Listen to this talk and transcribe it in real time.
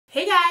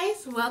Hey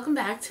guys, welcome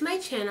back to my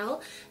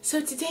channel. So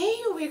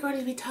today we're going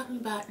to be talking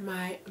about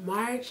my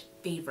March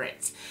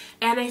favorites.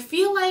 And I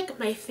feel like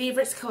my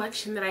favorites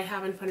collection that I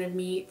have in front of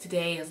me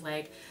today is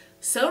like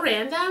so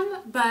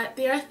random, but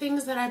they are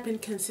things that I've been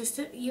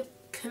consistently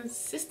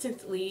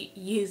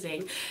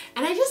using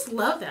and I just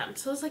love them.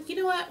 So it's like, you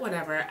know what,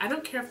 whatever. I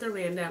don't care if they're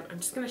random.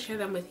 I'm just going to share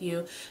them with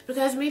you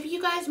because maybe you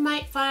guys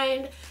might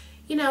find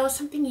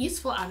something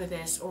useful out of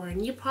this, or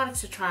new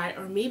products to try,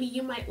 or maybe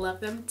you might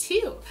love them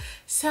too.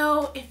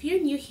 So if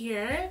you're new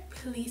here,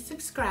 please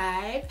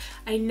subscribe.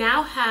 I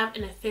now have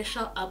an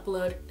official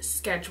upload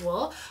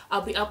schedule.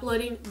 I'll be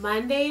uploading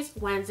Mondays,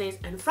 Wednesdays,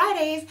 and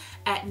Fridays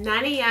at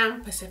 9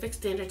 a.m. Pacific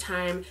Standard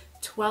Time,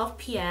 12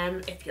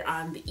 p.m. if you're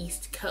on the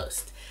East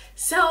Coast.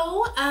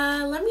 So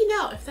let me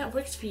know if that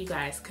works for you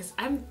guys, because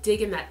I'm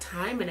digging that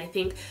time and I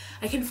think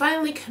I can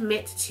finally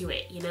commit to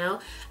it, you know?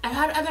 I've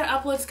had other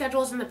upload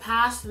schedules in the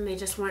past and they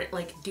just weren't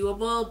like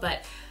doable,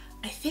 but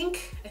I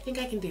think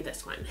I can do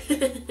this one.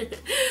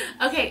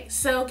 Okay,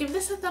 so give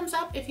this a thumbs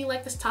up if you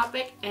like this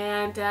topic,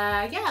 and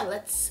yeah,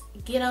 let's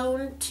get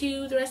on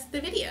to the rest of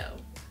the video.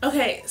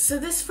 Okay, so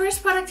this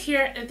first product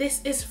here,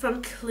 this is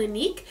from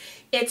Clinique.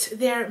 It's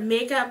their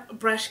makeup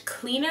brush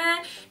cleaner,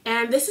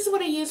 and this is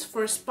what I use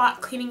for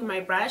spot cleaning my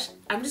brush.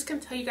 I'm just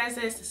gonna tell you guys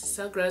this is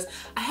so gross.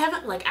 I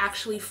haven't like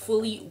actually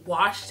fully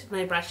washed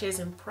my brushes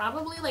in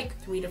probably like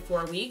 3 to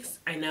 4 weeks,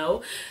 I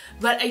know,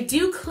 but I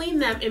do clean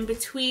them in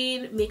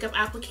between makeup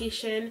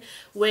application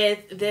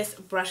with this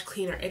brush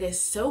cleaner. It is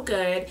so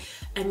good.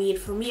 I mean,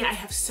 for me, I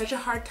have such a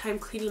hard time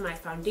cleaning my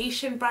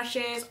foundation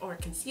brushes or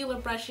concealer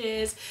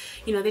brushes.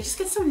 You know, they just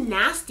get so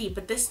nasty,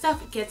 but this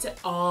stuff gets it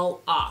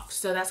all off.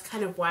 So that's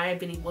kind of why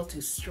I've been able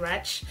to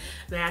stretch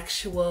the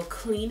actual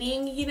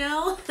cleaning, you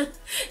know,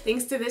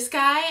 thanks to this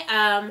guy.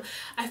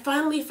 I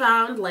finally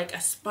found like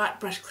a spot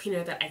brush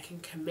cleaner that I can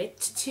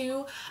commit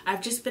to.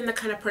 I've just been the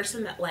kind of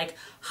person that like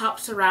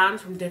hops around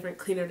from different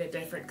cleaner to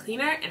different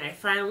cleaner, and I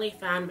finally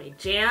found my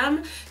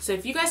jam. So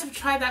if you guys have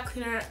tried that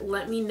cleaner,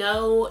 let me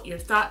know your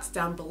thoughts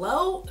down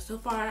below. So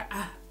far,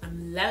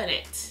 I'm loving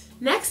it.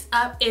 Next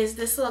up is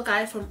this little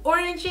guy from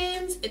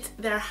Origins. It's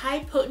their high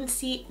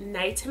potency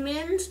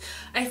nitamins.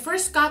 I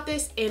first got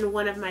this in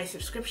one of my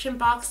subscription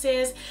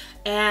boxes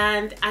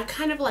and I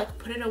kind of like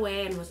put it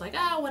away and was like,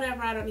 oh,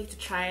 whatever, I don't need to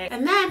try it.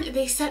 And then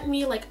they sent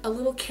me like a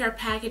little care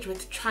package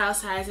with trial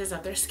sizes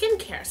of their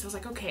skincare. So I was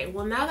like, okay,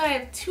 well now that I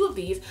have 2 of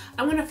these,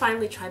 I'm gonna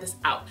finally try this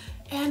out.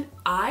 And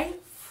I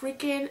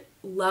freaking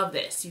love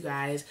this, you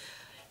guys.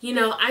 You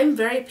know, I'm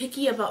very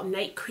picky about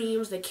night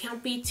creams. They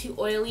can't be too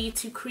oily,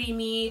 too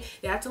creamy.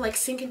 They have to like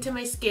sink into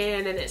my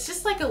skin, and it's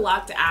just like a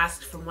lot to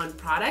ask from one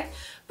product.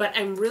 But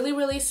I'm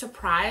really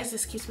surprised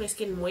this keeps my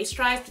skin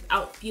moisturized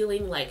without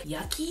feeling like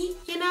yucky,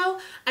 you know?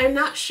 I'm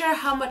not sure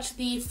how much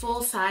the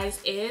full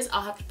size is.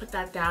 I'll have to put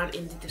that down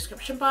in the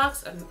description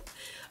box,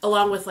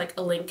 along with like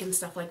a link and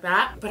stuff like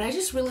that. But I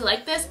just really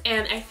like this,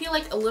 and I feel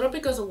like a little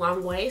bit goes a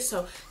long way.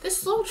 So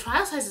this little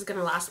trial size is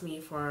gonna last me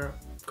for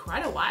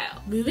quite a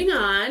while. Moving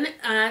on,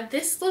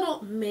 this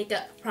little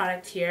makeup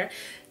product here.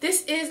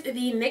 This is the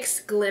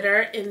NYX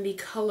glitter in the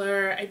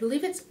color, I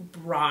believe it's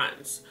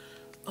bronze.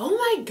 Oh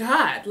my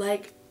god,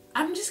 like,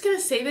 I'm just gonna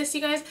say this,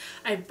 you guys.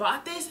 I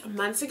bought this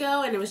months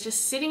ago and it was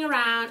just sitting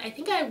around. I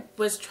think I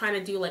was trying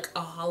to do like a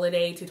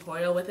holiday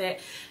tutorial with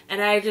it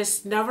and I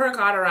just never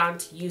got around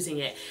to using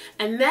it.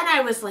 And then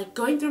I was like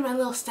going through my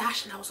little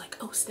stash and I was like,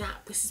 oh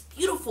snap, this is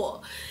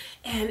beautiful.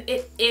 And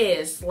it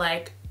is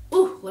like,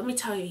 ooh, let me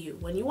tell you,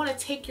 when you want to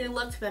take your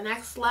look to the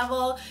next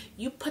level,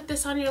 you put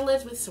this on your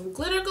lids with some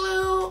glitter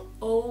glue,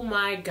 oh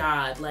my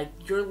god, like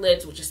your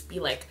lids will just be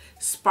like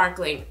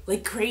sparkling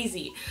like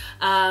crazy.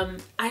 I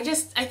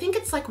think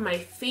it's like my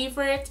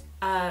favorite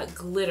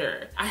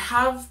glitter. I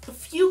have a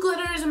few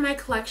glitters in my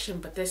collection,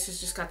 but this has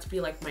just got to be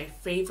like my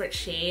favorite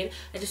shade.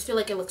 I just feel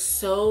like it looks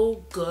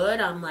so good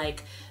on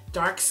like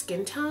dark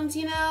skin tones,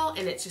 you know,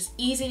 and it's just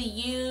easy to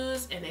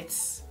use, and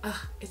it's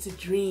a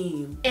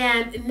dream.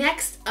 And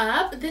next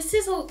up, this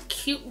is a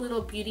cute little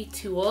beauty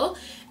tool.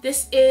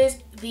 This is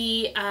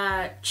the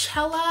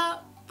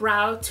Cella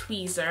Brow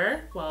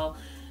Tweezer. Well,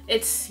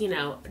 it's, you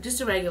know,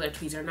 just a regular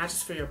tweezer, not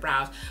just for your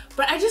brows.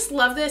 But I just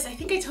love this. I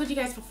think I told you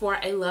guys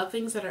before, I love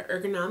things that are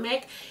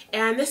ergonomic,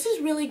 and this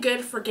is really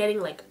good for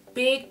getting like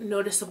big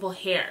noticeable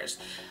hairs.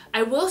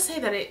 I will say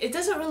that it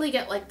doesn't really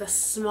get like the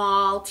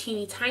small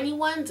teeny tiny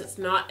ones. It's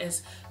not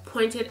as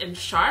pointed and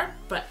sharp,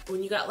 but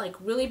when you got like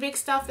really big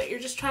stuff that you're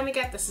just trying to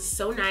get, this is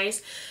so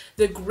nice.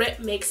 The grip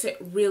makes it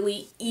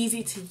really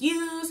easy to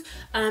use.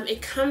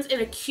 It comes in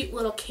a cute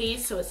little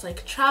case, so it's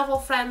like travel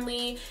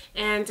friendly,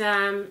 and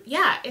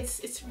yeah,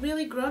 it's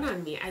really grown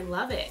on me. I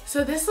love it.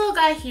 So this little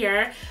guy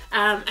here,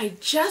 I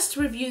just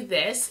reviewed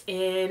this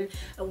in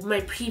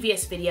my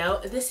previous video.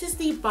 This is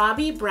the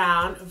Bobbi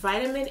Brown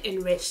Vitamin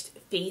Enriched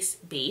Face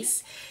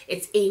Base.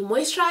 It's a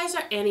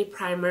moisturizer and a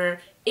primer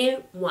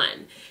in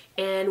one.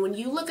 And when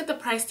you look at the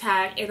price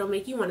tag, it'll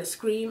make you want to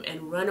scream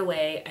and run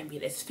away. I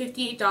mean, it's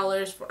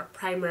 $58 for a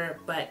primer,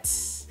 but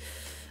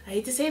I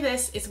hate to say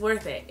this, it's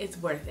worth it. It's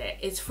worth it.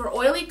 It's for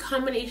oily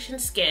combination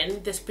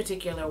skin, this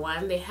particular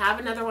one. They have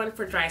another one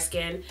for dry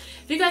skin.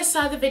 If you guys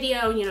saw the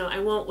video, you know, I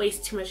won't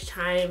waste too much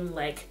time,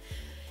 like,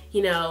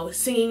 you know,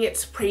 singing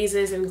its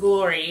praises and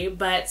glory,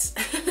 but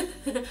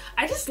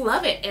I just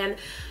love it. And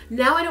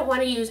now I don't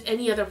want to use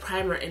any other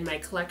primer in my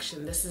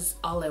collection. This is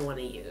all I want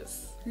to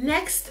use.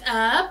 Next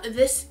up,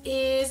 this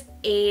is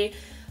a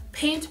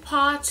paint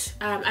pot.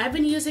 I've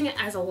been using it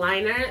as a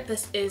liner.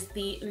 This is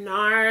the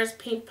NARS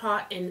paint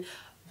pot in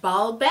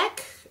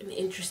Baalbek, an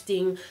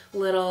interesting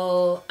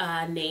little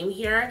name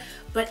here,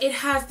 but it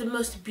has the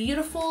most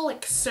beautiful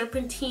like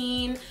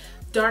serpentine,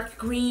 dark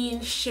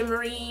green,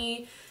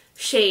 shimmery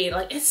shade.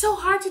 Like, it's so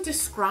hard to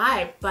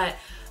describe, but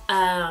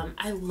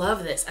I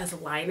love this as a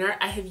liner.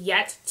 I have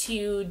yet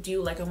to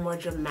do like a more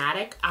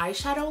dramatic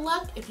eyeshadow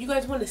look. If you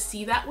guys want to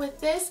see that with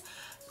this,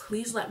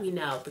 please let me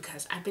know,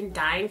 because I've been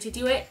dying to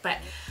do it, but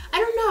I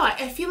don't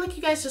know. I feel like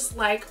you guys just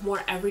like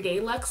more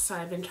everyday looks, so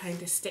I've been trying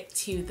to stick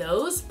to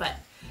those, but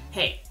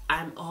hey,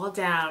 I'm all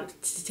down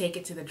to take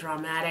it to the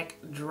dramatic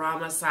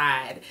drama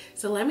side.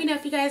 So let me know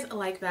if you guys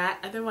like that.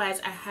 Otherwise,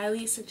 I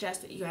highly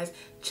suggest that you guys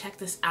check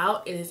this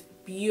out. It is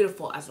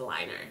beautiful as a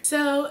liner.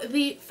 So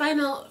the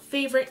final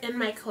favorite in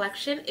my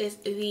collection is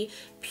the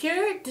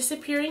PUR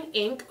Disappearing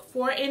Ink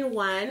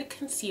 4-in-1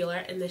 concealer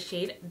in the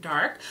shade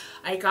Dark.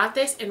 I got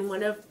this in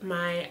one of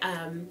my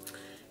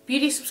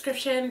beauty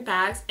subscription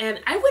bags, and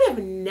I would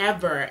have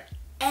never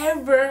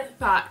ever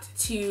thought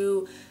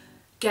to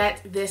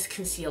get this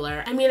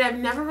concealer. I mean, I've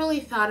never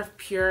really thought of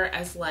PUR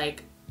as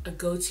like a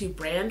go-to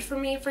brand for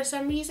me for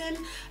some reason.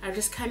 I've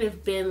just kind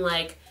of been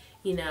like,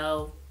 you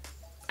know,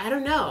 I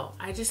don't know.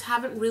 I just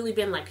haven't really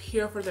been like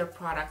here for their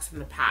products in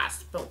the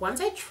past. But once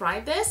I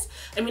tried this,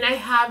 I mean, I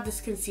have this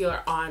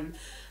concealer on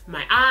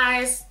my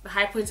eyes, the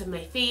high points of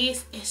my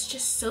face. It's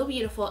just so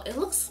beautiful. It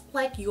looks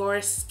like your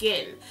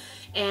skin.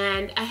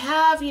 And I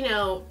have, you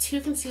know,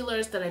 2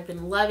 concealers that I've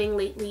been loving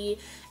lately,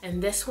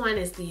 and this one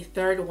is the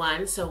 3rd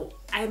one. So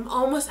I'm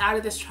almost out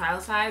of this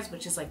trial size,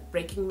 which is like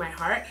breaking my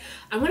heart.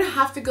 I'm gonna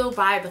have to go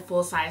buy the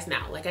full size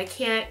now. Like, I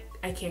can't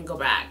go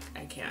back.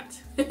 I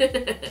can't.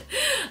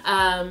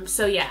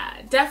 So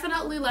yeah,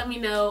 definitely let me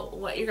know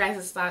what your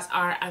guys' thoughts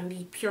are on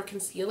the PUR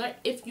concealer.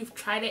 If you've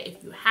tried it,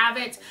 if you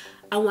haven't,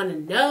 I want to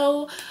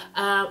know.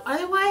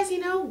 Otherwise,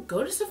 you know,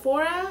 go to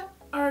Sephora,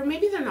 or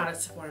maybe they're not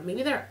at Sephora,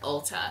 maybe they're at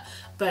Ulta,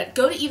 but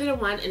go to either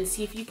one and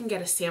see if you can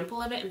get a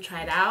sample of it and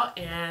try it out,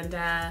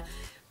 and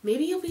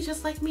maybe you'll be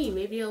just like me.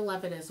 Maybe you'll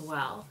love it as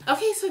well.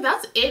 Okay, so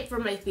that's it for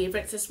my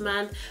favorites this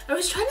month. I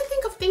was trying to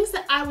think of things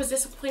that I was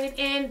disappointed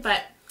in,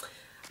 but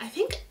I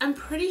think I'm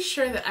pretty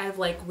sure that I've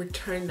like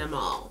returned them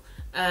all.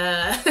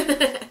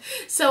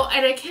 So,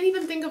 and I can't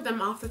even think of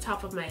them off the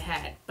top of my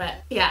head, but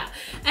yeah.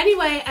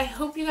 Anyway, I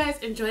hope you guys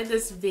enjoyed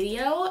this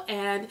video,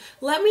 and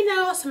let me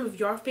know some of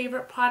your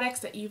favorite products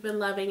that you've been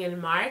loving in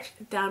March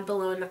down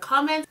below in the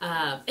comments,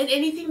 and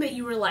anything that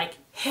you were like,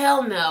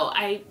 hell no,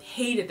 I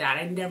hated that,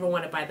 I never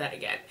want to buy that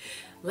again.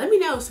 Let me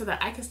know so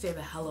that I can stay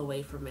the hell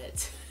away from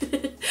it.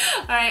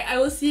 Alright, I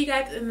will see you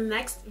guys in the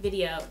next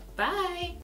video. Bye!